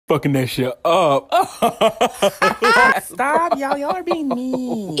fucking that shit up. Stop, y'all are being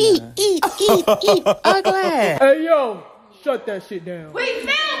mean. Eat, ugly. Hey, yo, shut that shit down. We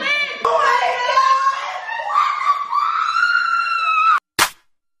filming!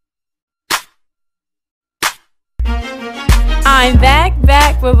 I'm back.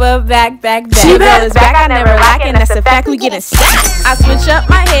 Your girl is back, I never lack it, and that's a fact, we getting stacked. I switch up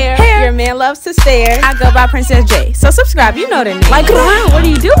my hair, your man loves to stare. I go by Princess Jay, so subscribe, you know the name. Like, what are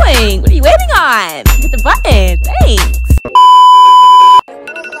you doing? What are you waiting on? Hit the button, thanks.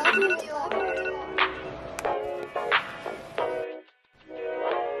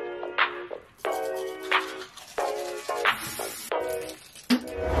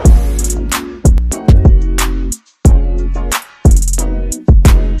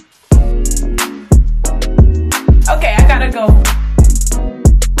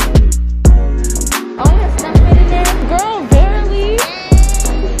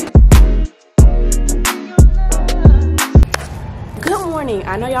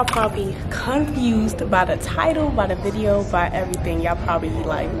 I know y'all probably confused by the title, by the video, by everything. Y'all probably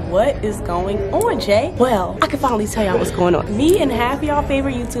like, what is going on, Jay? Well, I can finally tell y'all what's going on. Me and half of y'all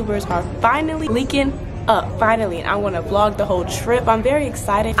favorite YouTubers are finally linking up, finally, and I want to vlog the whole trip. I'm very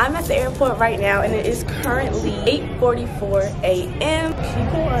excited. I'm at the airport right now, and it is currently 8:44 a.m.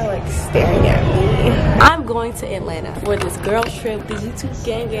 People are like staring at me. I'm going to Atlanta for this girls trip, the YouTube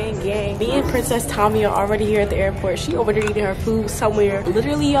gang. Me and Princess Tommy are already here at the airport. She over there eating her food somewhere.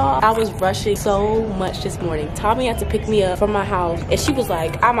 Literally, y'all, I was rushing so much this morning. Tommy had to pick me up from my house, and she was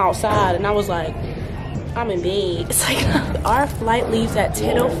like, I'm outside, and I was like, I'm in bed. It's like our flight leaves at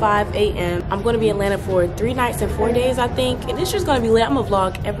 10:05 a.m. I'm gonna be in Atlanta for 3 nights and 4 days, I think, and it's just gonna be lit. I'm gonna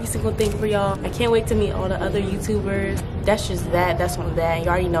vlog every single thing for y'all. I can't wait to meet all the other YouTubers. That's just that, that's on that. And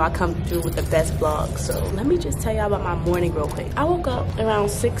you already know I come through with the best vlogs. So let me just tell y'all about my morning real quick. I woke up around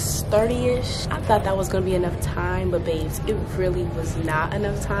 6:30ish. I thought that was gonna be enough time, but babes, it really was not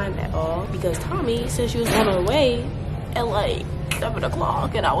enough time at all, because Tommy said she was on her way at like 7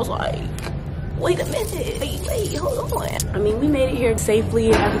 o'clock, and I was like, wait a minute, wait, hold on. I mean, we made it here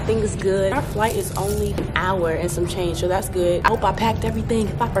safely and everything is good. Our flight is only an hour and some change, so that's good. I hope I packed everything.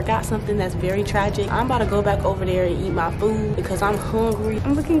 If I forgot something, that's very tragic. I'm about to go back over there and eat my food because I'm hungry.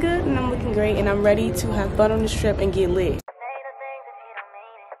 I'm looking good and I'm looking great, and I'm ready to have fun on this trip and get lit.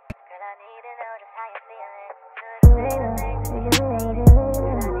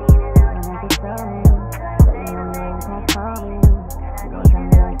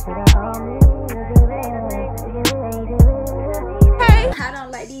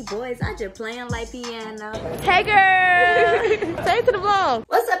 Boys, I just playing like piano. Hey girl! Say it to the vlog.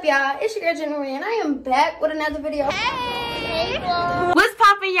 What's up, y'all? It's your girl Jenny, and I am back with another video. Hey vlog. What's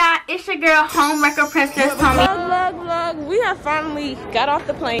poppin', y'all? It's your girl Homewrecker Princess Tommy. Vlog. We have finally got off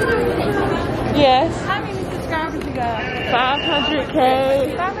the plane. Yes. How many subscribers you got?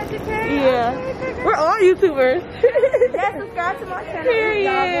 500K. 500K? Yeah. We're all YouTubers. Yeah, subscribe to my channel.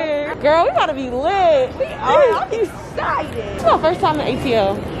 Period. Girl, we gotta be lit. I'm excited. It's my first time at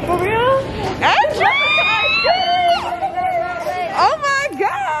ATL. For real? Oh my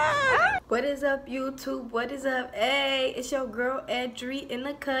God! What is up, YouTube? What is up? Hey, it's your girl Edri in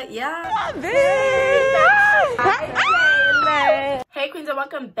the cut, y'all. Hey queens, and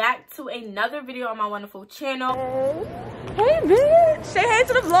welcome back to another video on my wonderful channel. Hey bitch, say hey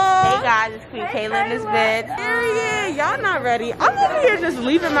to the vlog. Hey guys, it's Queen Kayla in this bed. Period. Y'all not ready. I'm over here just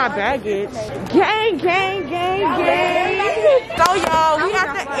leaving my baggage. Gang. So y'all, we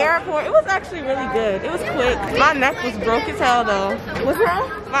at the airport. It was actually really good. It was quick. My neck was broke as hell though. What's wrong?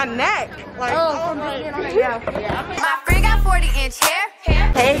 My neck. Like, oh my God. My friend got 40-inch hair.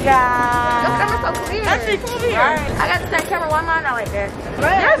 Hey guys. Your camera's so clear. Actually, come over here. I got the same camera. Why mine not like that?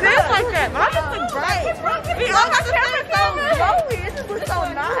 Yours is like that. Mine just looks bright. We all got the same camera. It just looks so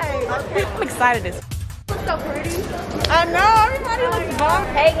nice. I'm excited. This Looks so pretty. I know, everybody looks bomb.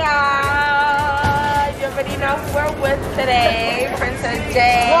 Hey guys, you already know who we're with today. Princess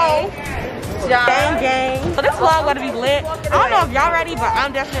Jay. Whoa. Gang. So this vlog about to be lit. I don't know if y'all ready, but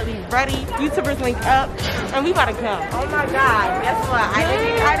I'm definitely ready. YouTubers linked up, and we about to come. Oh my God, guess what? I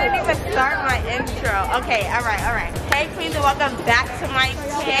didn't even start my intro. Okay, all right. Hey queens, and welcome back to my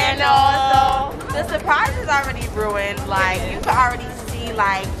channel. So the surprise is already ruined. Like, you can already see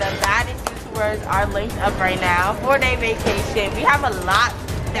like the baddest YouTubers are linked up right now. 4-day vacation. We have a lot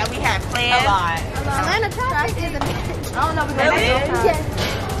that we have planned. A lot. Atlanta traffic is a bitch. I don't know if it's Really? Yes.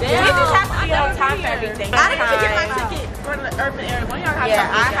 We just have to be on time for everything. I didn't even get my ticket for the urban area. One of y'all got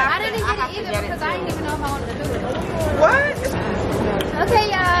I didn't get it either because I didn't even know if I wanted to do it. What? Okay,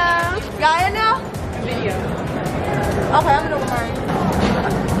 y'all. Y'all in now? Video. Okay, I'm gonna do mine.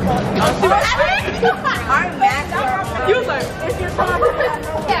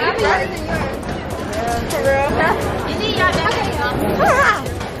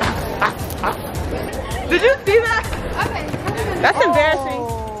 embarrassing.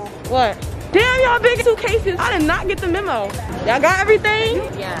 What? Damn, y'all big suitcases. I did not get the memo. Y'all got everything?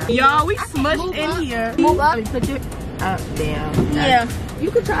 Yeah. Y'all, we smushed in here. Move up and put your damn. Yeah.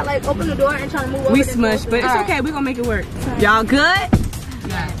 You could try like open the door and try to move over. We smushed, but it's okay. We gonna make it work. Y'all good?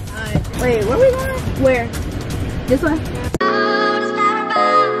 Yes. Wait, where we going? Where? This one?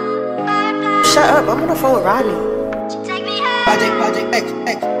 Shut up, I'm on the phone with Rodney. Project X.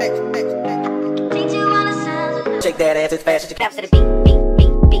 Shake that ass as fast as you can.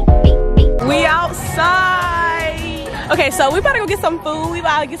 We outside. Okay, so we about to go get some food. We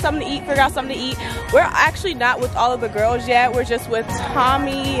about to get something to eat, figure out something to eat. We're actually not with all of the girls yet. We're just with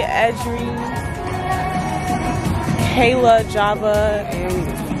Tommy, Edri, Kayla, Java, and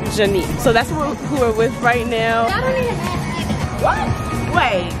Janique. So that's who we're with right now. I don't even have What?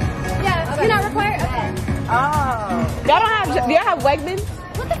 Wait. Yeah, you're not required? Okay. Oh. Y'all don't have, do y'all have Wegmans?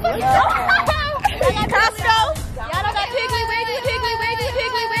 What the fuck? Costco? Y'all don't got Piggly Wiggly?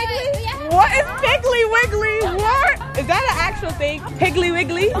 What is Piggly Wiggly? What? Is that an actual thing? Piggly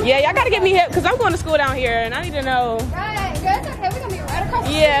Wiggly? Yeah, y'all gotta get me hip because I'm going to school down here and I need to know. Right, girl, it's okay. We're gonna be right across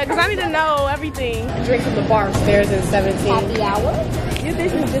the Yeah, because I need to know everything. Drink from the bar upstairs in 17. happy hour. You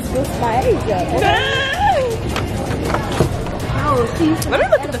think you just boost my age up? Let me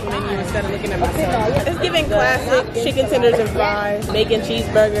look at the menu instead of looking at myself. It's giving classic chicken tenders and fries, bacon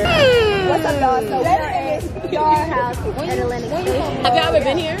cheeseburger. What's up, y'all? So we're at your house in Atlantic Station. Have y'all ever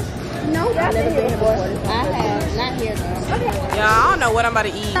been here? No, I've never been here before. I have. Not here, though. Okay. Yeah, I don't know what I'm about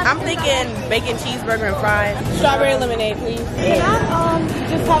to eat. I'm thinking bacon cheeseburger and fries. Strawberry lemonade, please. Can I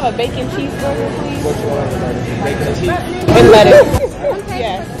just have a bacon cheeseburger, please? Bacon and cheese. And lettuce.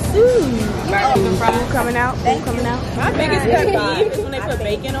 Yes. Food coming out. Food coming out. My biggest pet peeve is when they put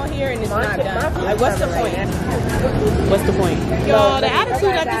bacon on here and it's not done. Like, what's the point? What's the point? Yo, the attitude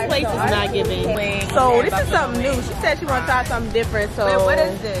at this place is not giving. So this is something new. She said she want to try something different. So what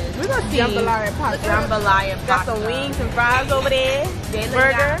is this? We're gonna see. Jambalaya pasta. Jambalaya pasta. Got some wings and fries over there.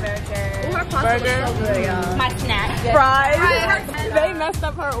 Burger. Burger. My snack. Fries. They messed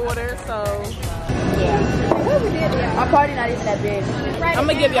up her order, so. Our party not even that big. I'm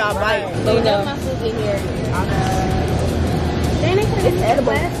gonna give y'all a bite. So you know. My food in here. It's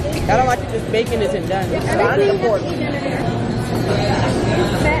edible. I don't like it. This bacon isn't done. It's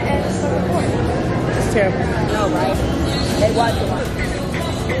terrible. No, right? They watch it.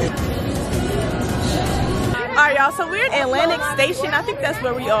 Alright, y'all, so we're at Atlantic Station. I think that's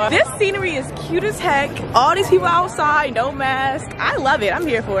where we are. This scenery is cute as heck. All these people outside, no mask. I love it. I'm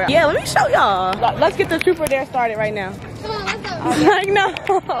here for it. Yeah, let me show y'all. Let's get the trooper dare started right now. Come on, let's go. Like, no.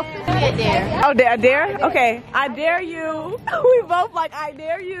 I dare. Oh, I dare? Okay. I dare you. We both like, I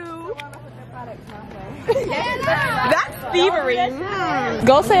dare you. That's thievery.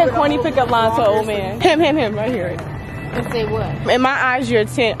 Go say a corny pickup line to an old man. Him, right here. And say what? In my eyes, you're a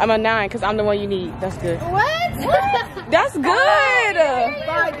 10. I'm a 9 because I'm the one you need. That's good. What? That's good.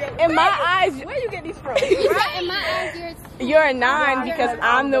 In my eyes, where you get these from? In my eyes, You're a 9 because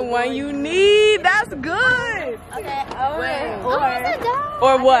I'm the one you need. That's good. okay.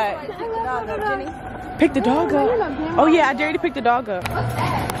 Or what? Pick the dog up. Oh yeah, I dare you to pick the dog up.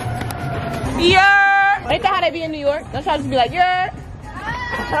 Yeah. Ain't that how they be in New York? Don't try to just be like, yeah.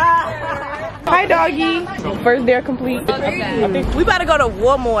 Hi, doggy. First dare complete. Okay. We about to go to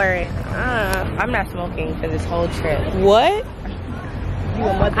Walmart. I'm not smoking for this whole trip. What?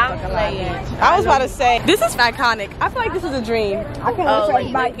 I'm playing. I was about to say, this is iconic. I feel like this is a dream. I can't wait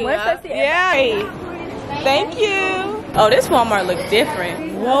to bite. Yeah. Thank you. Oh, this Walmart looks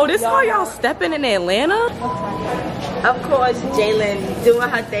different. Whoa, this how y'all stepping in Atlanta? Of course, Jalen doing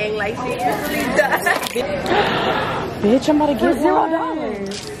her thing like she usually does. Bitch, I'm about to get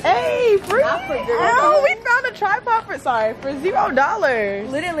 $0. Hey, free. Oh, we found a tripod for $0.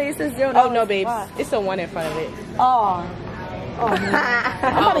 Literally, it says $0. Oh no, babes. It's a 1 in front of it. Oh. I'm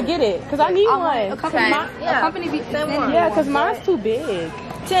about to get it because I need one. A company be same one. Yeah, because mine's too big.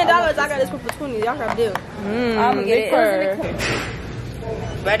 $10. I got this one for 20. Y'all got a deal. I'm gonna get it.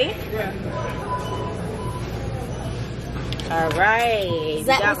 Ready? Yeah. All right.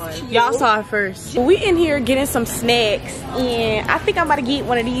 Y'all saw it first. We in here getting some snacks, and I think I'm about to get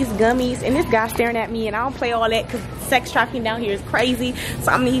one of these gummies. And this guy staring at me, and I don't play all that because sex trafficking down here is crazy.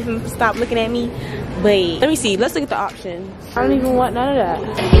 So I'm gonna even stop looking at me. But let me see. Let's look at the options. I don't even want none of that.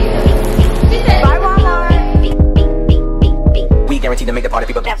 Bye, Walmart. We guarantee to make the party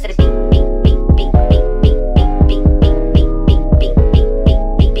people dance to the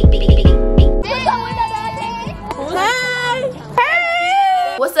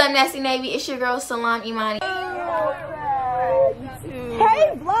What's up, Nasty Navy? It's your girl, Salam Imani.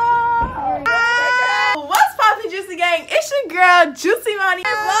 Hey, vlog! What's poppin', Juicy Juicy Gang. It's your girl, Juicy Money.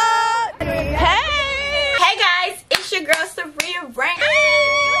 Hey! Hey guys, it's your girl Saria Rank.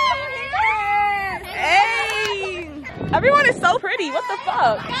 Hey! Everyone is so pretty. What the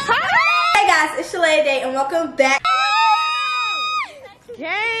fuck? Hi! Hey guys, it's Shalay Day and welcome back.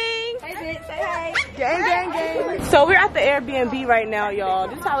 Gang! Hey bitch, say hey. Gang, gang, gang. So we're at the Airbnb right now, y'all.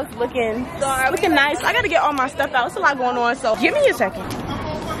 This is how it's looking. It's looking nice. I gotta get all my stuff out. It's a lot going on, so give me a second.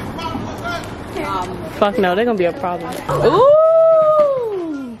 Fuck no, they're gonna be a problem.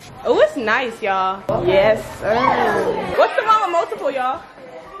 Ooh! Oh, it's nice, y'all. Yes, sir. What's the one with multiple, y'all?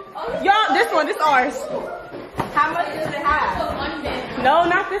 Y'all, this one, this ours. How much does it have? No,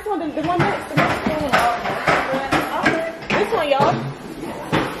 not this one. The one that. This one, y'all.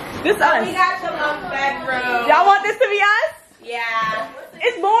 This us. We got the bedroom. Y'all want this to be us? Yeah.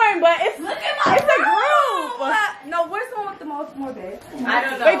 It's boring, but it's a group. No, where's the one with the most more beds? I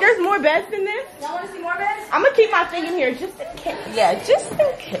don't know. Wait, there's more beds than this? Y'all want to see more beds? I'm gonna keep my thing in here just in case. Yeah, just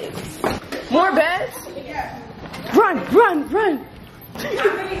in case. More beds? Run, run, run.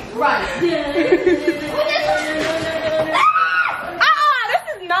 Right. This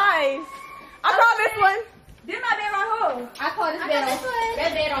is nice. I call this one. This my bed on hold. I call this bed on hold.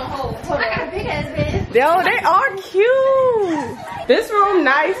 That bed on hold. I got a big ass bed. Yo, they are cute. This room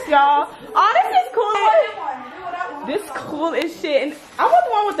nice, y'all. Oh, this is cool. This cool as shit. And I want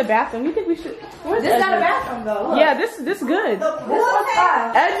the one with the bathroom. You think we should? This got a bathroom though. Look. Yeah, this good. This one's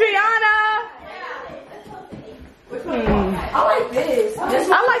fine. Adriana. I like this.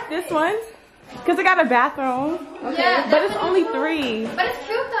 I like this one because it got a bathroom. Okay. Yeah, But it's only 3. but it's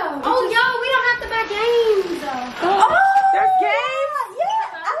cute though. Oh, yo, we don't have to buy games though. Oh, there's games. Yeah,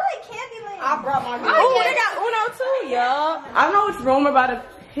 I like Candyland. I brought my Oh, they got Uno too, y'all. I don't know which room we're about to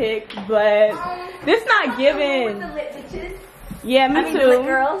pick, but this not giving. Yeah, me too.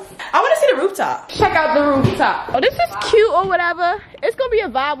 Girls. I want to see the rooftop. Check out the rooftop. Oh, this is cute or whatever. It's gonna be a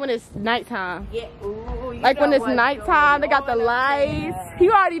vibe when it's nighttime. Yeah. Ooh, Like when it's nighttime, they got the lights.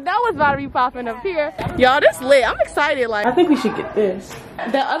 You already know what's about to be popping up here. Y'all, this lit. I'm excited. Like, I think we should get this.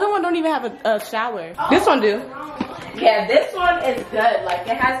 The other one don't even have a shower. This one do. Yeah, this one is good. Like,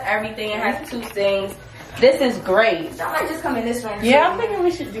 it has everything. It has 2 sinks. This is great. I might just come in this room. Yeah, I'm thinking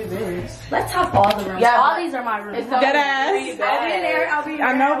we should do this. Let's have all the rooms. Yeah, all these are my rooms. It's only Dead ass. 3 I'll be in beds. there. I'll be in there.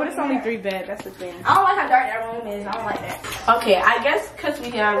 I know, but it's only 3 beds. That's the thing. I don't like how dark that room is. I don't like that. Okay, I guess because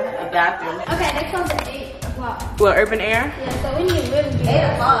we have a bathroom. Okay, next one's at 8 o'clock. Well, urban air. Yeah, so we need to really be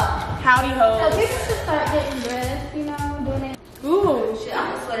 8 o'clock. Howdy So ho. people should start getting dressed, you know, doing it. Ooh. Shit,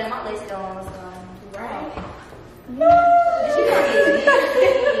 I'm sweating. My lace still on. Right.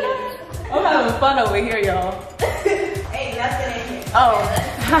 I'm having fun over here, y'all. Hey, that's it. Oh,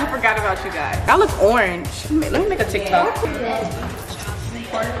 I forgot about you guys. I look orange. Let me make a TikTok.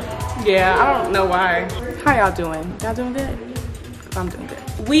 Yeah, I don't know why. How y'all doing? Y'all doing good? I'm doing good.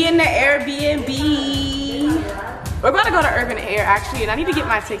 We in the Airbnb. We're about to go to Urban Air actually, and I need to get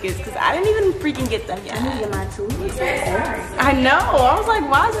my tickets because I didn't even freaking get them yet. I need to get mine too. I know. I was like,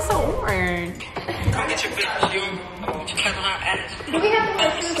 why is it so orange?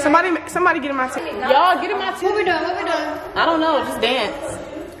 Somebody get in my ticket. Y'all get in my ticket. What we doing? What we doing? I don't know. Just dance.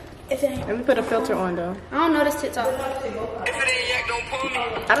 Let me put a filter on though. I don't know this TikTok.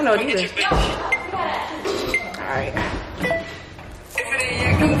 I don't know it either. Alright. I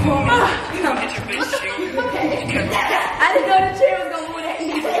didn't know the chair was gonna move that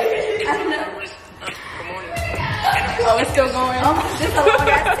easy. I don't know. Oh, it's still going. Oh, this is a long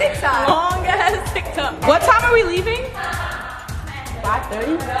ass TikTok. Long ass TikTok. What time are we leaving?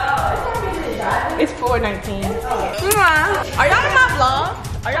 5:30? It's 4:19. Are y'all in my vlog?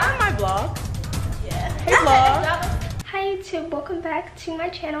 Are y'all in my vlog? Yeah. Hey vlog. Hi YouTube, welcome back to my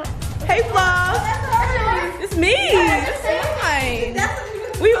channel. Hey vlog. It's me. It's mine.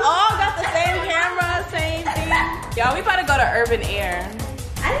 We all got the same camera, same thing. Y'all, we about to go to Urban Air.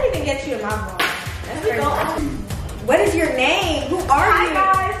 I didn't even get you in my vlog. That's crazy. What is your name? Who are you? Hi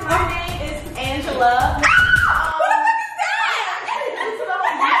guys, my name is Angela.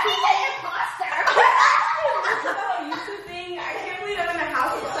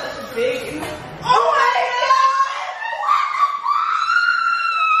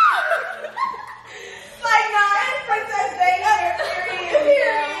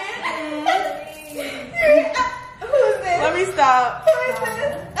 Let me stop.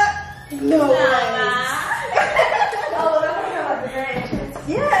 No.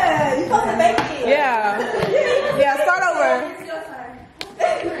 Yeah, you supposed to make it. Yeah. Yeah, start over.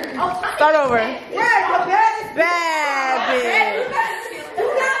 Start over. Bad bitch.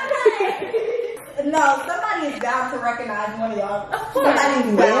 No, somebody is bound to recognize one of y'all. Somebody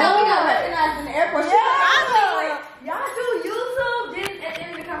is bound. No, we got recognized in the airport. Yeah.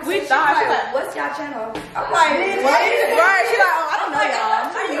 side. She's like, what's y'all channel? I'm like, right? She's like, oh, I don't know y'all.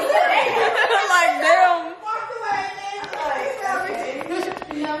 Like, damn.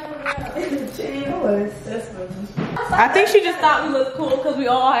 I think she just thought we looked cool because we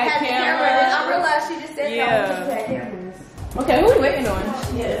all had cameras. I realized she just said that we had cameras. Okay, who we waiting on?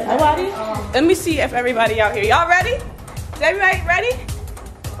 Nobody? Let me see if everybody out here. Y'all ready? Is everybody ready?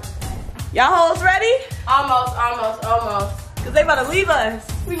 Y'all hoes ready? Almost. Cause they about to leave us.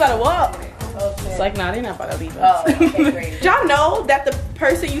 We about to walk. Okay. It's like, nah, they're not about to leave us. Oh, okay, great. Y'all know that the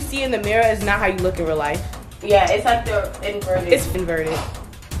person you see in the mirror is not how you look in real life. Yeah, it's like the inverted. It's inverted.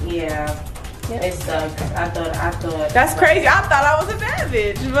 Yeah. Yep. It sucks. I thought. That's crazy. I thought I was a bad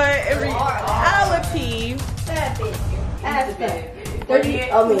bitch, but in reality, Bad bitch. Ass bitch. 40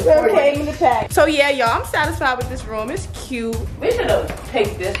 came in the pack. So yeah, y'all, I'm satisfied with this room. It's cute. We should have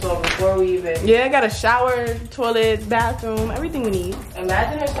picked this one before we even. Yeah, I got a shower, toilet, bathroom, everything we need.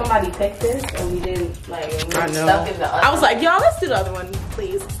 Imagine if somebody picked this and we didn't like. We I know. Stuck in the other I was like, y'all, let's do the other one,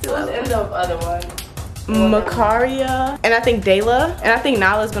 please. Let's do the other one. End of other one. Makaria, and I think Dayla, and I think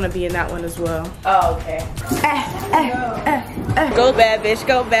Nala's gonna be in that one as well. Oh, okay. Go bad bitch,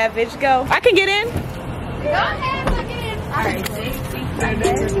 go bad bitch, go. I can get in. Go ahead, look it in. All right,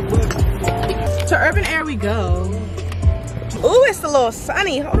 To Urban Air we go. Ooh, it's a little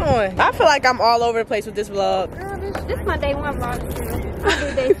sunny. Hold on. I feel like I'm all over the place with this vlog. Girl, this is my day one vlog. I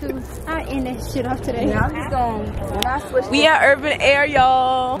do day two. I end that shit off today. I'm just going, when I switch. We at Urban Air,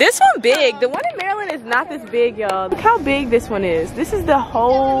 y'all. This one big. The one in Maryland is not this big, y'all. Look how big this one is. This is the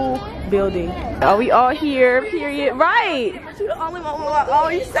whole building. Are we all here? Period. Right. You the only one who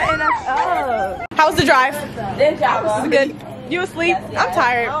always setting us up. How was the drive? Good job. Was it good? You asleep? I'm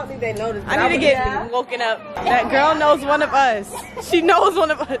tired. I don't think they noticed. I need to get woken up. That girl knows one of us. She knows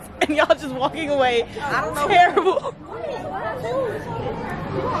one of us. And y'all just walking away. I don't know. Terrible.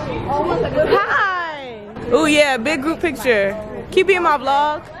 Hi. Oh yeah, big group picture. Keep it in my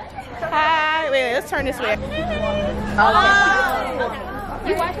vlog. Hi. Wait, let's turn this way.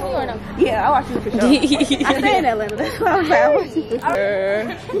 You watch me or no? Yeah, I watch you for sure. I stay in Atlanta. That's what I'm saying. I watch you for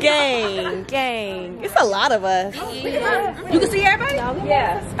sure. Gang. It's a lot of us. You can see everybody?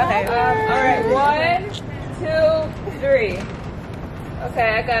 Yes. Okay. Alright, 1, 2, 3. Okay,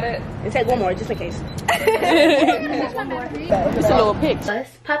 I got it. And take one more just in case. It's a little pic.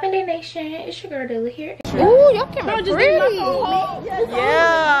 Poppin' Day Nation. It's your girl Dilla here. Ooh, your camera pretty.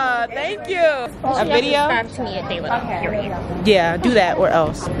 Yeah, thank you. A video? Subscribe to me at Dilla. Period. Yeah, do that or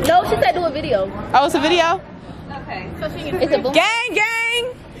else. No, she said do a video. Oh, it's a video? Okay. It's a book. Gang,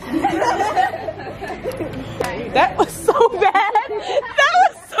 gang! That was so bad. That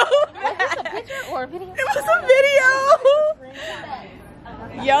was so bad. Was this a picture or a video? It was a video.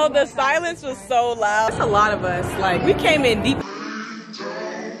 Yo, the silence was so loud. It's a lot of us. Like, we came in deep.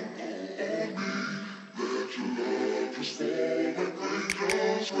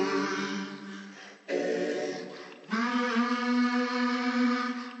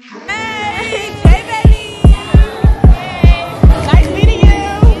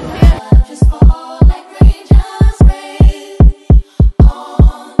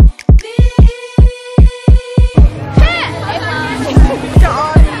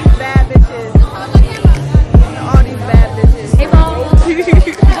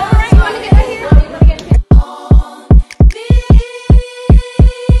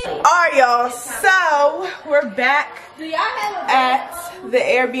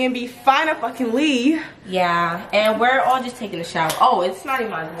 Airbnb finally. Yeah, and we're all just taking a shower. Oh, it's not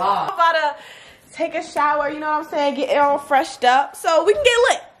even my vlog. I'm about to take a shower, you know what I'm saying? Get all freshed up so we can get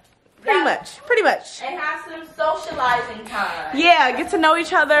lit. Pretty much. And have some socializing time. Yeah, get to know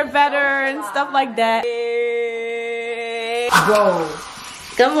each other better and stuff like that. Whoa.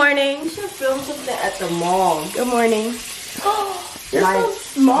 Good morning. We should film something at the mall. Good morning. You're like, so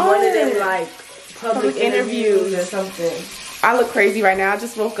smart. One of them like public interviews or something. I look crazy right now. I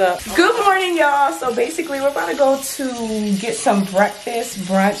just woke up. Good morning, y'all. So basically, we're about to go to get some breakfast,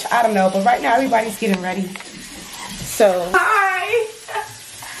 brunch. I don't know, but right now everybody's getting ready. So, hi.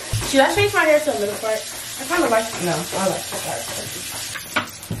 Should I change my hair to a middle part? I kind of like. No, I like the part.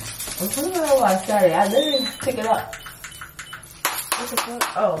 I'm talking about what I started. I didn't pick it up. What the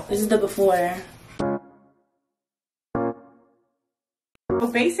fuck? Oh, this is the before.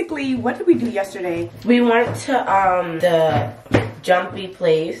 Well, basically, what did we do yesterday? We went to the jumpy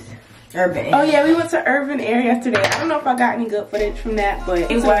place. Urban Air. Oh yeah, we went to Urban Air yesterday. I don't know if I got any good footage from that, but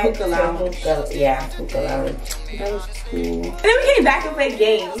it was a hookah lounge. Yeah, hookah lounge. That was cool. And then we came back and played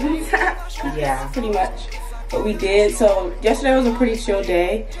games. Yeah. Pretty much what we did. So yesterday was a pretty chill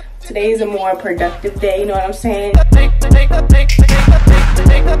day. Today is a more productive day, you know what I'm saying?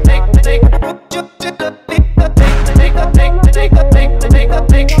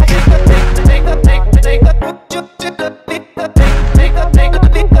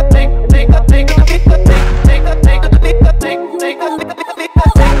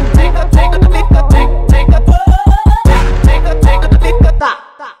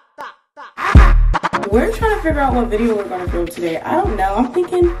 out what video we're gonna film today. I don't know.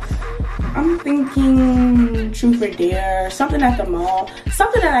 I'm thinking truth or dare, something at the mall,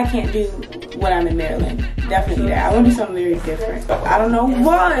 something that I can't do when I'm in Maryland. Definitely that. I want to do something very different. I don't know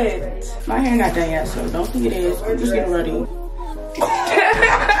what. My hair not done yet, so don't think it is. I'm just getting ready. Be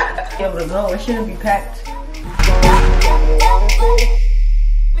able to go. It shouldn't be packed.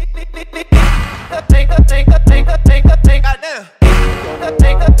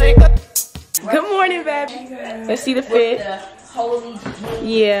 Good morning, baby. Let's see the fit.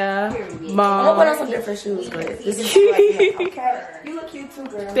 Yeah, mom. I'm gonna put on some different shoes, but this is okay. You look cute too,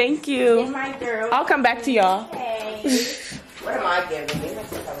 girl. Thank you. And my girl. I'll come back to y'all. Hey. What am I giving? You have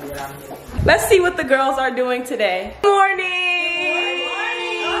to tell me what I'm doing. Let's see what the girls are doing today. Morning.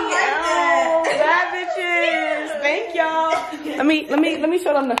 Oh, bad bitches. Thank y'all. Let me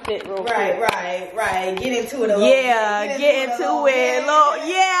show them the fit real quick. Right. Get into it a little Yeah, bit. get into it.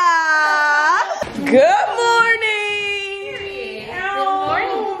 Yeah. Good morning.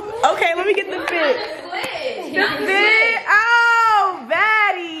 Okay, let me get the fit. The fit. Oh,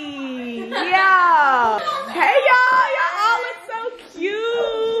 baddie. Yeah. Hey, y'all. Y'all all look so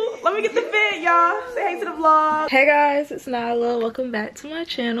cute. Let me get the fit, y'all. Say hey to the vlog. Hey guys, it's Nyla. Welcome back to my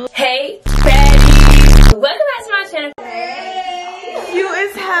channel. Hey, baddie. Welcome back to my channel. You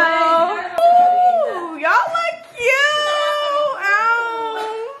as hell. Ooh, y'all look cute.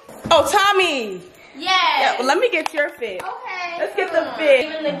 Oh, Tommy. Yeah, well, let me get your fit. Okay. Let's get the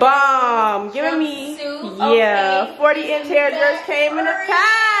fit. Bomb. Giving me. Yeah. 40-inch hair just came in the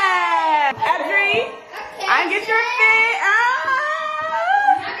pack. Adri, I get your fit.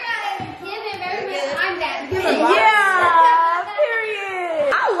 Yeah.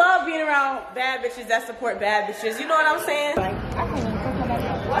 Period. I love being around bad bitches that support bad bitches. You know what I'm saying?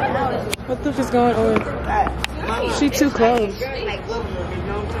 What the fuck is going on? She too close.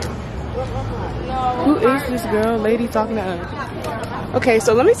 Who is this girl? Lady talking to us. Okay,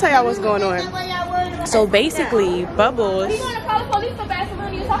 so let me tell y'all what's going on. So basically, Bubbles. What?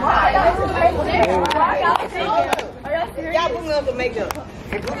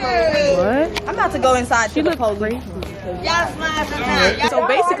 I'm about to go inside. She look crazy. So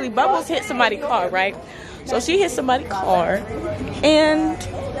basically, Bubbles hit somebody's car, right? So she hit somebody's car, and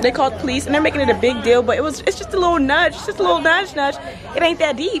they called the police, and they're making it a big deal, but it's just a little nudge, just a little nudge. It ain't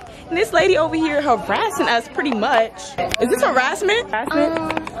that deep. And this lady over here harassing us pretty much. Is this harassment? I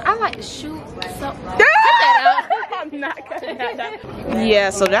like to shoot. So I'm not cutting that out. Yeah,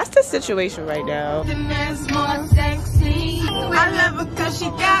 so that's the situation right now.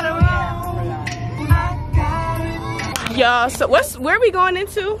 Y'all, so where are we going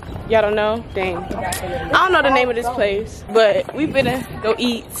into? Y'all don't know? Dang. I don't know the name of this place, but we better go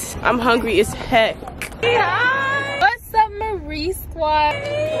eat. I'm hungry as heck. Hi. what's up, Marie Squad?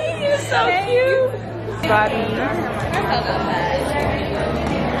 You're so cute. Body.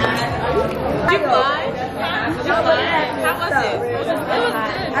 Did you fly? How was it? It was good.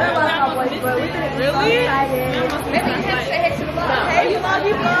 I don't know how much, but we did Really? Hey, you love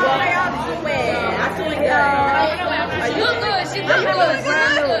you, bro. How y'all doing? I'm doing good. She look good. She look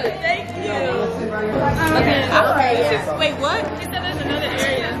good. Thank you. Okay, yeah. Wait, what? She said there's another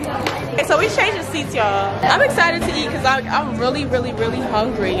area. Okay, so we changing seats, y'all. I'm excited to eat because I'm really, really, really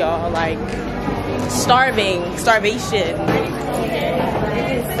hungry, y'all. Like, starvation.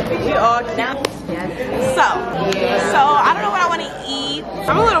 We all now. So I don't know what I want to eat.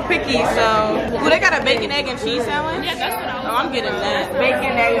 I'm a little picky, so. Ooh, they got a bacon, egg, and cheese sandwich? Yeah, that's what I'm getting that.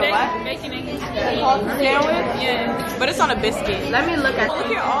 Bacon, egg, and what? Bacon, egg, and cheese sandwich? Yeah. But it's on a biscuit. Let me look at it.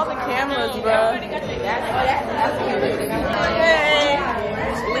 Look at all the cameras, bro. Hey,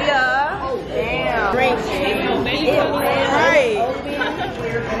 Leah. Damn. Great. Right.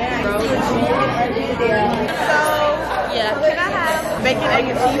 So, yeah. Can I have bacon, egg,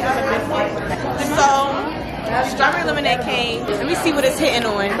 and cheese on a biscuit? So, strawberry lemonade came. Let me see what it's hitting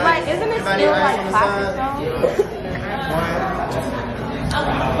on. Like, isn't it still like plastic though?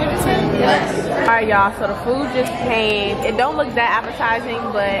 Alright, y'all, so the food just came. It don't look that appetizing,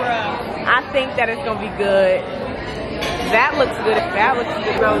 but I think that it's gonna be good. That looks good. That looks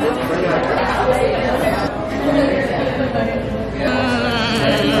good, bro.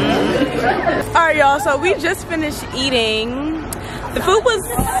 Alright, y'all, so we just finished eating. The food was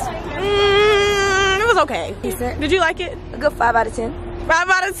it was okay. Did you like it? A good 5 out of 10. 5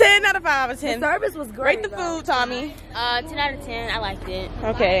 out of 10, not a 5 out of 10. The service was great. Rate the food, Tommy. 10 out of 10. I liked it.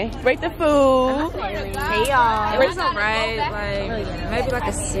 Okay. Rate the food. Hey y'all. It was alright. Like maybe like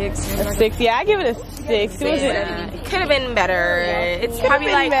a 6. A 6. Yeah, I give it a 6. It Could have been better. It's probably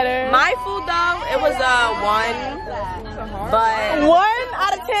been like better. my food though. It was a 1, but 1 out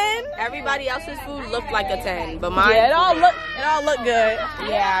out of 10? Everybody else's food looked like a 10, but mine. Yeah, it all looked good.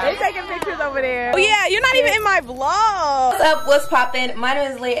 Yeah. They taking pictures over there. Oh yeah, you're not even in my vlog. What's up? What's poppin'? My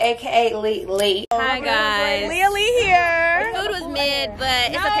name is Lee, aka Lee. Hi guys. Leah Lee here. Food was mid,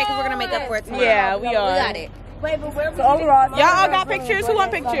 but it's okay because we're gonna make up for it tomorrow. Yeah, we are. We got it. Y'all all got pictures? Who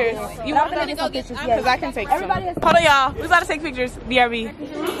want pictures? You want to go get some? Because I can take some. Hold on, y'all. We about to take pictures. BRB.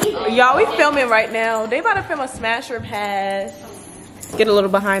 Y'all, we filming right now. They about to film a smash or pass. Get a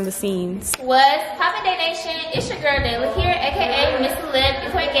little behind the scenes. What's poppin' Day Nation? It's your girl Dayla here, aka Miss Lip. You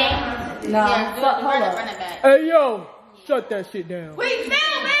play game? No, Yeah, fuck, hold up. run it back. Hey yo, shut that shit down. We filming!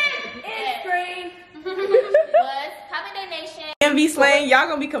 It's screen. What's poppin' Day Nation? MV slang, y'all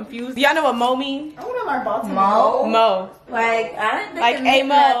gonna be confused. Y'all know what Mo mean? I wanna learn Baltimore. Mo. Like, I didn't think Like it meant A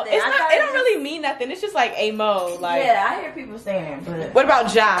Mo. nothing. It's I not. thought It don't really mean nothing. It's just like A Mo. Like. Yeah, I hear people saying it, but. What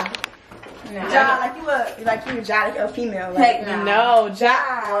about Ja? Ja, like you a Ja, like you're a female. Like, No,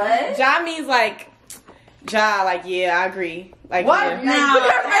 Ja. What? Ja means like. Ja, like yeah, I agree. Like What? yeah. No. Look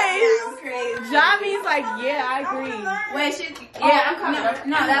at her That's face. crazy. Ja means like yeah, I agree. Wait, I'm coming.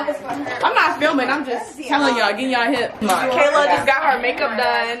 No, that was for her. I'm not filming. I'm just telling y'all, getting y'all hip. Kayla just got her makeup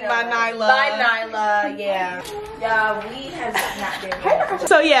done by Nyla. Yeah. Yeah, we have not been there.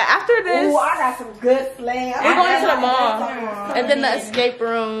 So yeah, after this, Ooh, I got some good slang. we're going to the mall, and then the escape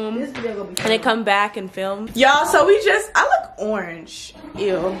room, This video gonna be and then come back and film. Y'all, so I look orange.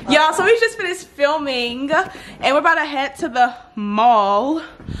 Ew. Y'all, so we just finished filming, and we're about to head to the mall.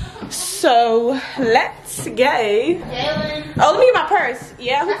 So let's go. Jalen. Oh, let me get my purse.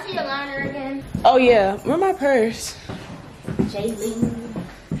 Yeah. I see your liner again. Oh yeah, where's my purse? Jalen.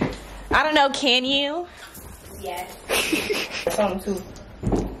 I don't know. Can you? Yes. on too.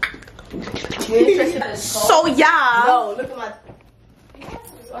 So yeah. No, look at my.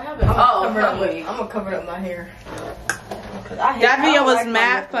 I'm gonna cover up my hair. That video was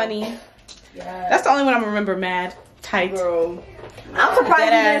mad funny. Yeah. That's the only one I remember mad tight. Girl. I'm surprised you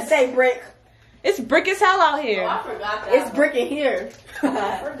didn't say brick. It's brick as hell out here. I forgot that. It's brick in here.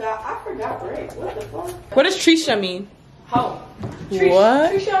 I forgot brick. What the fuck? What does Trisha mean? How?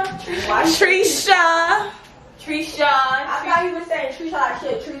 What? Trisha. Trisha. I thought you were saying Trisha like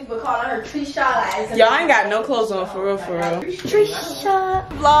shit trees, but calling her Trisha like. Y'all ain't got no clothes on for real, Trisha.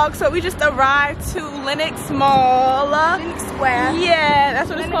 Vlog, so we just arrived to Lenox Mall. Lenox Square. Yeah,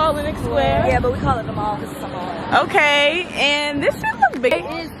 that's what it's called, Lenox Square. Yeah, but we call it the mall because it's a mall. Okay, and this shit look big. It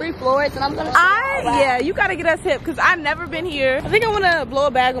is 3 floors, and I'm gonna. Yeah, you gotta get us hip because I've never been here. I think I wanna blow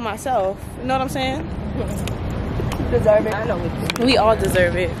a bag on myself. You know what I'm saying? Deserve it. I know it. We all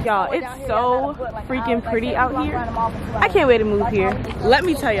deserve it. Y'all, it's so freaking pretty out here. I can't wait to move here. Let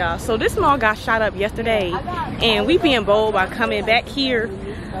me tell y'all, so this mall got shot up yesterday and we being bold by coming back here.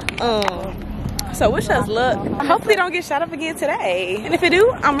 So wish us luck. Hopefully don't get shot up again today. And if it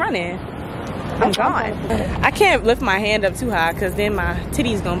do, I'm running. I'm gone. I can't lift my hand up too high because then my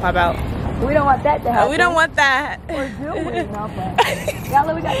titty's gonna pop out. We don't want that to happen. We don't want that. Or do we? No, but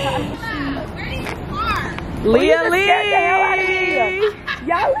y'all, we got time. Leah Lee.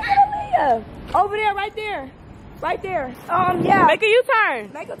 Y'all look at Leah. Over there, right there. Right there. Yeah. Make a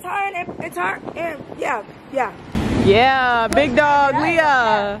U-turn. Make a turn and turn and yeah. Yeah, big dog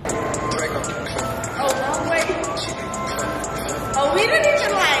Leah. Oh, long way. Oh, we didn't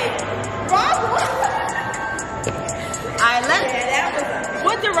even wrong one. Alright,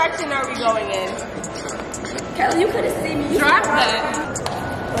 what direction are we going in? Kelly, you could have seen me. Drop that.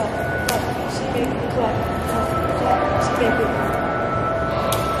 She made me clap. She made me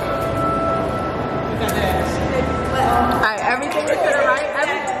Alright, everything is to the right.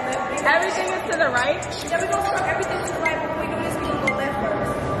 Everything is to the right. Yeah, we gonna start everything to the right, but when we do this, we gonna go left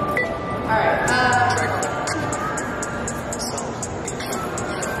first. Alright.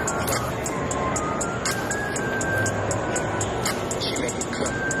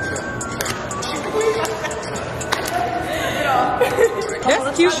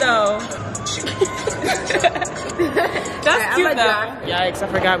 That's cute though. That's cute though. Yikes, I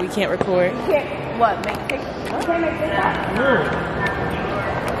forgot we can't record. What? Make pictures? Okay, make pictures.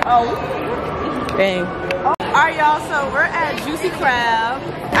 Dang. Alright y'all, so we're at Juicy Crab.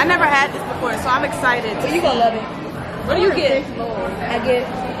 I never had this before, so I'm excited. So you gonna love it. What do you get?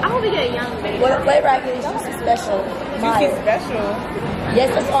 I hope we get a young baby. Well, the flavor I get is Juicy Special. Juicy Special. Yes,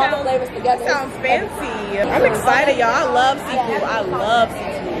 it's all the flavors together. Sounds fancy. I'm excited, y'all. I love seafood. I love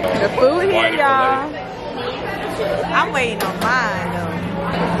seafood. The food here, y'all. I'm waiting on mine though.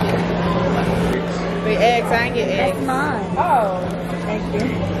 The eggs, I ain't get eggs. That's mine. Oh, thank you.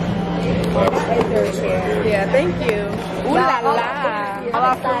 Yeah, thank you. Ooh la la. All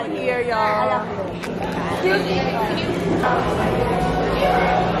our food here, y'all.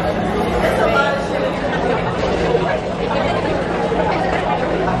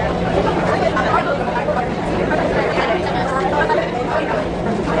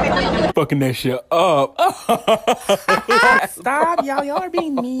 Fucking that shit up. Stop, y'all. Y'all are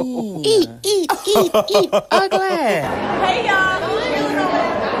being mean. Eat. Ugly. Hey y'all.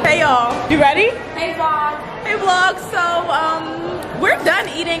 Hey y'all. You ready? Hey vlog. Hey vlog. So we're done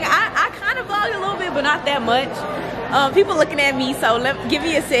eating. I kind of vlogged a little bit, but not that much. People looking at me, so give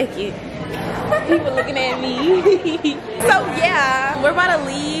me a second. People looking at me. So yeah, we're about to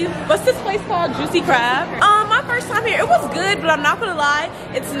leave. What's this place called? Juicy Crab. My first time here, it was good, but I'm not gonna lie,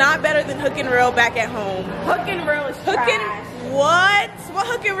 it's not better than Hook and Reel back at home. Hook and Reel is trash. What? What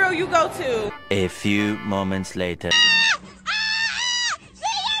Hook and Reel you go to? A few moments later.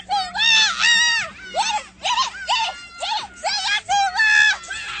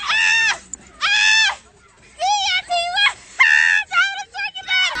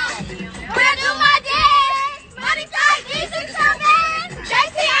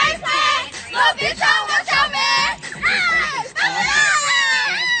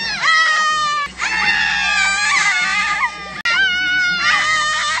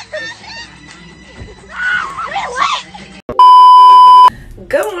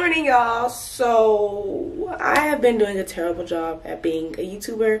 Y'all, so I have been doing a terrible job at being a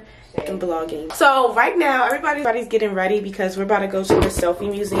YouTuber and vlogging. So right now everybody's getting ready because we're about to go to the selfie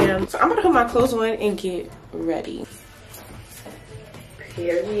museum. So I'm gonna put my clothes on and get ready.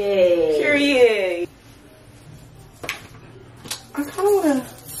 Period. I kind of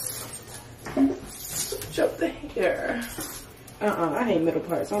wanna switch up the hair. I hate middle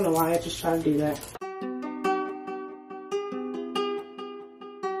parts. I don't know why I just try to do that.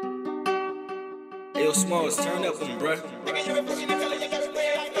 Yo, Smalls, turn up them, bruh.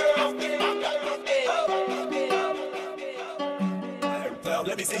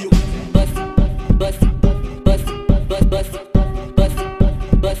 Let me see you. Bust, bust, bust, bust, bust, bust,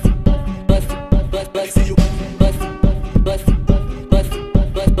 bust, bust, bust, bust, see you. Bust, bust, bust, bust,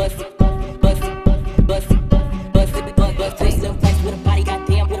 bust, bust, bust, bust, bust, face them face with a body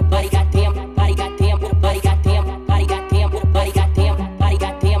goddamn, with a body goddamn, body goddamn, with a body goddamn, body goddamn, with a body goddamn, body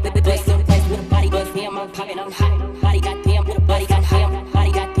goddamn, face them face with a body goddamn, I'm popping, I'm hot, body goddamn, with a body goddamn,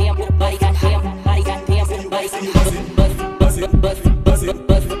 body goddamn, with a body goddamn, body goddamn, with a body goddamn, bust, bust, bust, bust.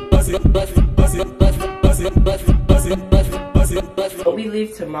 We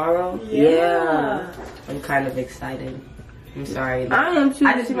leave tomorrow. Yeah. I'm kind of excited. I'm sorry. I am too.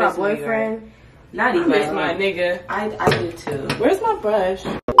 I just see my boyfriend. Not even my nigga. I do too. Where's my brush?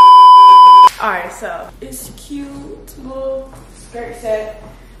 Alright, so it's cute little skirt set.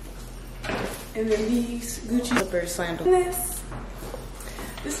 And then these Gucci slipper sandals.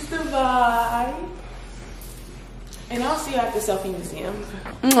 This is the vibe. And I'll see you at the selfie museum.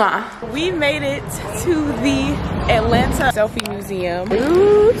 Mwah. We made it to the Atlanta Selfie Museum.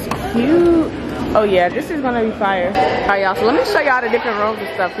 Ooh, it's cute. Oh yeah, this is gonna be fire. All right, y'all, so let me show y'all the different rooms and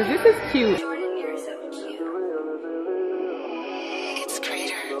stuff, because this is cute. You're so cute. It's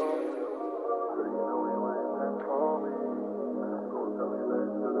greater.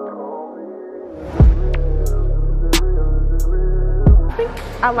 I think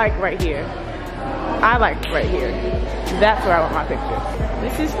I like right here. I like right here. That's where I want my picture.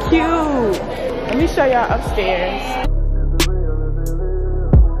 This is cute. Let me show y'all upstairs.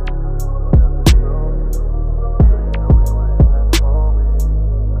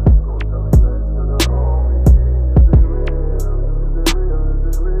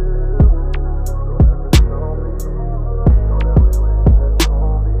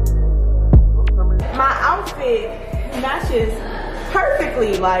 My outfit matches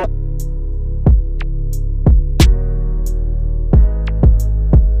perfectly, like.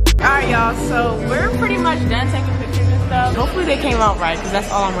 Alright y'all, so we're pretty much done taking pictures and stuff. Hopefully they came out right, because that's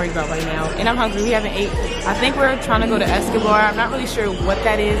all I'm worried about right now. And I'm hungry, we haven't ate. I think we're trying to go to Escobar. I'm not really sure what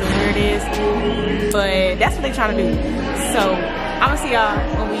that is and where it is, but that's what they're trying to do. So I'm gonna see y'all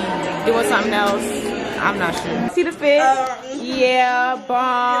when we doing something else. I'm not sure. See the fit? Yeah,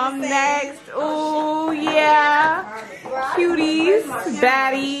 bomb. Next. Ooh, yeah. Cuties,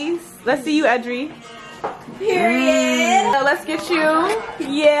 baddies. Let's see you, Edry. Period. So let's get you.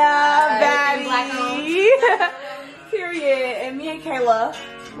 Yeah, baddie. Period. And me and Kayla.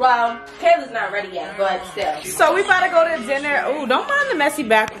 Well, Kayla's not ready yet, but still. So we about to go to dinner. Ooh, don't mind the messy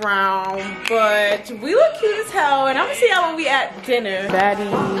background, but we look cute as hell. And I'm gonna see y'all when we at dinner.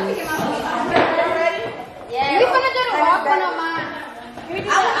 Baddies. Yeah. We gonna do the walk one on mine. Can we do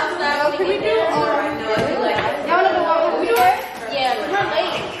that? Can we do? Y'all wanna do walk? Can we do it? Yeah, we're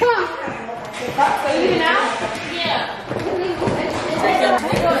late. Come on. So you now? Yeah.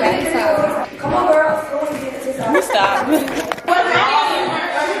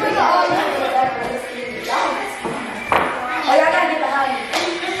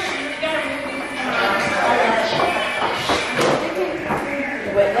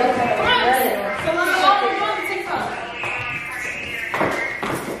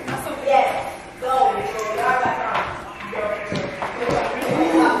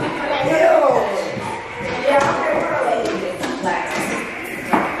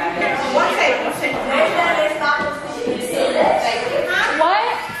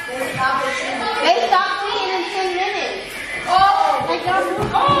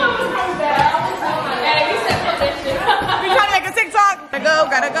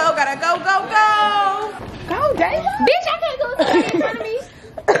 gotta go, gotta go, go, go. Go, Dave. Bitch, I can't go in front of me.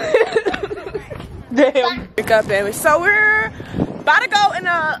 Damn. Wake up, baby. So we're about to go in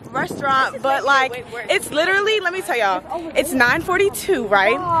a restaurant, but like it's literally, let me tell y'all, it's 9:42,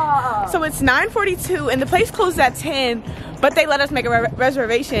 right? So it's 9:42 and the place closes at 10, but they let us make a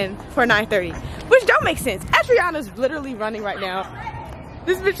reservation for 9:30, which don't make sense. Adriana's literally running right now.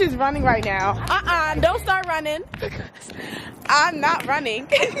 This bitch is running right now. Don't start running. I'm not running.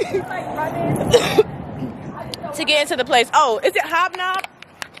 To get into the place. Oh, is it Hobnob?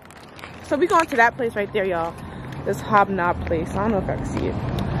 So we going to that place right there, y'all. This Hobnob place. I don't know if I can see it,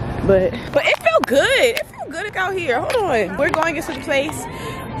 but it felt good. It felt good out here. Hold on. We're going into the place,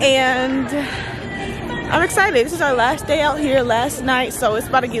 and I'm excited. This is our last day out here, last night, so it's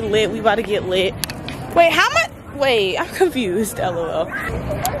about to get lit. We about to get lit. Wait, how much? Wait, I'm confused. LOL.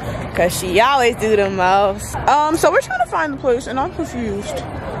 Cause she always do the most. So we're trying to find the place, and I'm confused.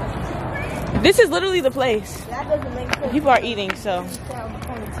 This is literally the place. That doesn't make sense. People are eating, so.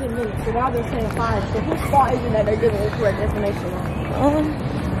 10 minutes. So now they're saying 5. So whose fault is it that they're giving us correct information?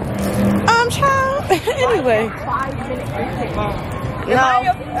 Child. Anyway. 5 minutes to take off. No.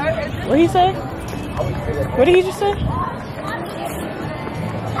 What did he say? What did he just say?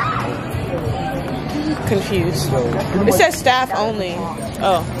 Confused. It says staff only.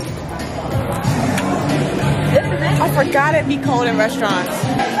 Oh. I forgot it'd be cold in restaurants.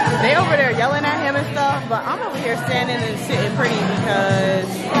 They over there yelling at him and stuff, but I'm over here standing and sitting pretty because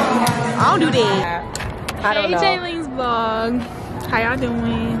I don't do that. I don't know. Hey, Jayleen's vlog. How y'all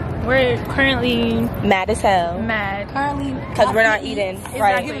doing? We're currently mad as hell. Mad. Because we're not eating.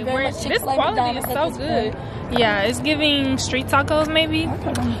 Right. Exactly. This quality is so good. Yeah, it's giving street tacos maybe.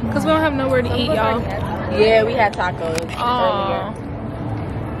 Because we don't have nowhere to eat, y'all. Yeah, we had tacos earlier.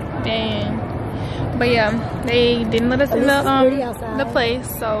 Dang. But yeah, they didn't let us in the place,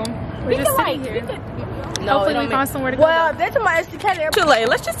 so we're just sitting here. Hopefully we find somewhere to go. Well, they're talking about it's too late.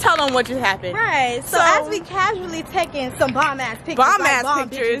 Let's just tell them what just happened. Right. So as we casually taking some bomb ass pictures. Bomb ass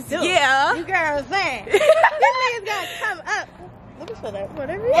pictures. Yeah. You get what I'm saying? This nigga's gonna come up. Let me show that.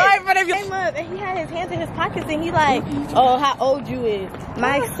 Whatever. He came up and he had his hands in his pockets and he like, oh, how old you is?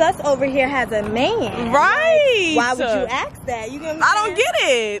 My sus over here has a man. Right. Like, why would you ask that? You get what I'm saying? I don't get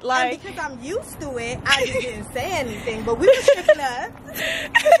it. Like, and because I'm used to it, I just didn't say anything. But we were tripping up.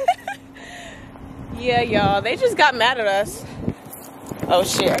 Yeah, y'all. They just got mad at us. Oh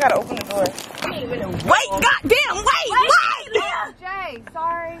shit! I gotta open the door. Wait! Goddamn! Wait! Jay,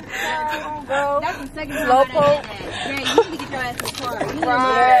 sorry. Bro. That's the second time. Slowpoke. Yeah, you need to get your ass in the car.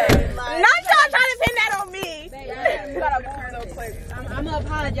 Not y'all trying to pin that on me. We gotta move real quick. I'm gonna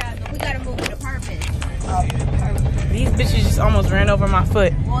apologize, but we gotta move with a purpose. These bitches just almost ran over my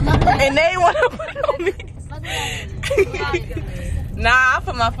foot, and they want to put it on me. Nah, I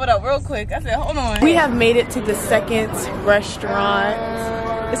put my foot up real quick. I said, hold on. We have made it to the second restaurant.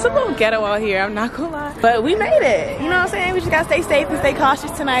 It's a little ghetto out here, I'm not gonna lie. But we made it. You know what I'm saying? We just gotta stay safe and stay cautious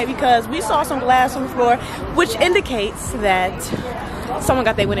tonight because we saw some glass on the floor, which indicates that someone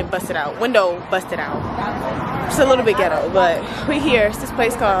got their window busted out. It's a little bit ghetto, but we here. It's this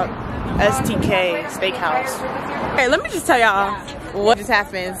place called STK Steakhouse. Hey, let me just tell y'all what just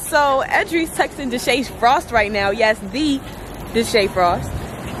happened. So Edry's texting Deshae Frost right now. Yes, the Deshae Frost.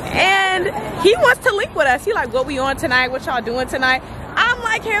 And he wants to link with us. He like, what we on tonight? What y'all doing tonight? I'm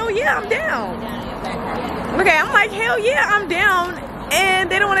like, hell yeah, I'm down. Okay, I'm like, hell yeah, I'm down. And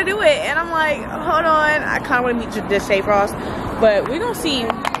they don't want to do it. And I'm like, hold on. I kind of want to meet Deshae Frost. But we're going to see.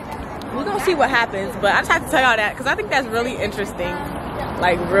 We're going to see what happens. But I just have to tell y'all that because I think that's really interesting.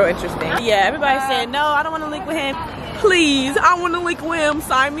 Like, real interesting. Yeah, everybody's saying, no, I don't want to link with him. Please, I want to link with him.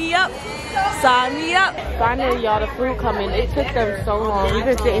 Sign me up. Sign me up. Finally, y'all, the food coming. It took them so long. We've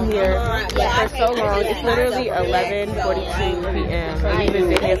been sitting here for so long. It's literally 11:42 p.m. and we've been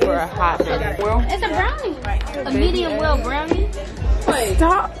sitting here for a hot minute. It's a brownie. A medium well brownie.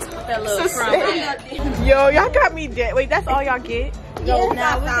 Stop. Yo, y'all got me dead. Wait, that's all y'all get? Yo,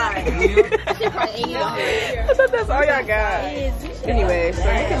 now we got I thought that's all y'all got. Anyway, so look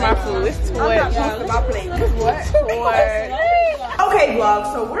at my food. It's twat. Okay,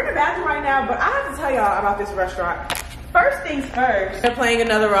 vlog. So we're in the bathroom right now, but I have to tell y'all about this restaurant. First things first, they're playing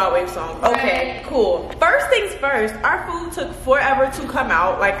another Rod Wave song. Okay, cool. First things first, our food took forever to come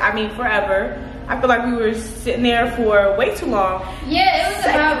out. Like, I mean, forever. I feel like we were sitting there for way too long. Yeah, it was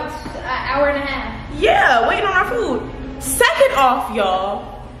about an hour and a half. Yeah, waiting on our food. Second off,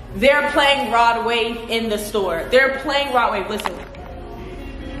 y'all, they're playing Rod Wave in the store. They're playing Rod Wave. Listen.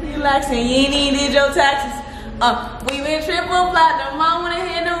 Relaxing, you ain't even did your taxes. We went triple platinum, I wanna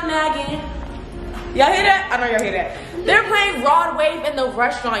hear no nagging. Y'all hear that? I know y'all hear that. They're playing Rod Wave in the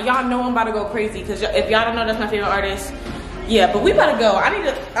restaurant. Y'all know I'm about to go crazy because if y'all don't know that's my favorite artist. Yeah, but we about to go. I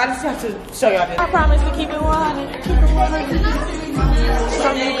just have to show y'all this. I promise to keep it 100. Keep it 100.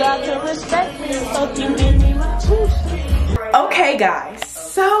 So you got to respect me. So you give me my boost. Okay, guys.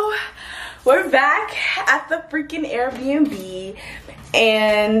 So we're back at the freaking Airbnb.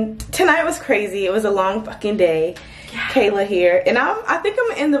 And tonight was crazy. It was a long fucking day. Kayla here. And I think I'm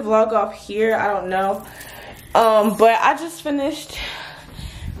gonna end the vlog off here. I don't know. But I just finished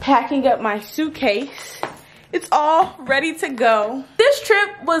packing up my suitcase. It's all ready to go. This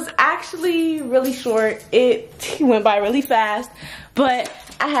trip was actually really short. It went by really fast, but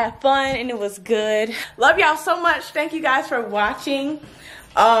I had fun and it was good. Love y'all so much. Thank you guys for watching.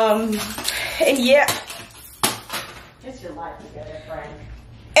 And yeah. Get your life together, friend.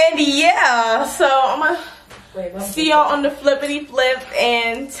 And yeah, so I'm gonna see y'all on the flippity flip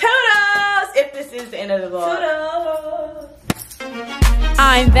and toodles if this is the end of the vlog. Toodles.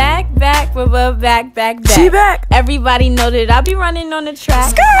 I'm back. She back. Everybody know that I be running on the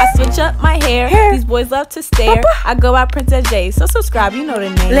track. I switch up my hair. These boys love to stare. I go by Princess Jay, so subscribe. You know the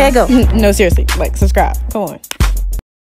name. Let go. No, seriously, like subscribe. Come on.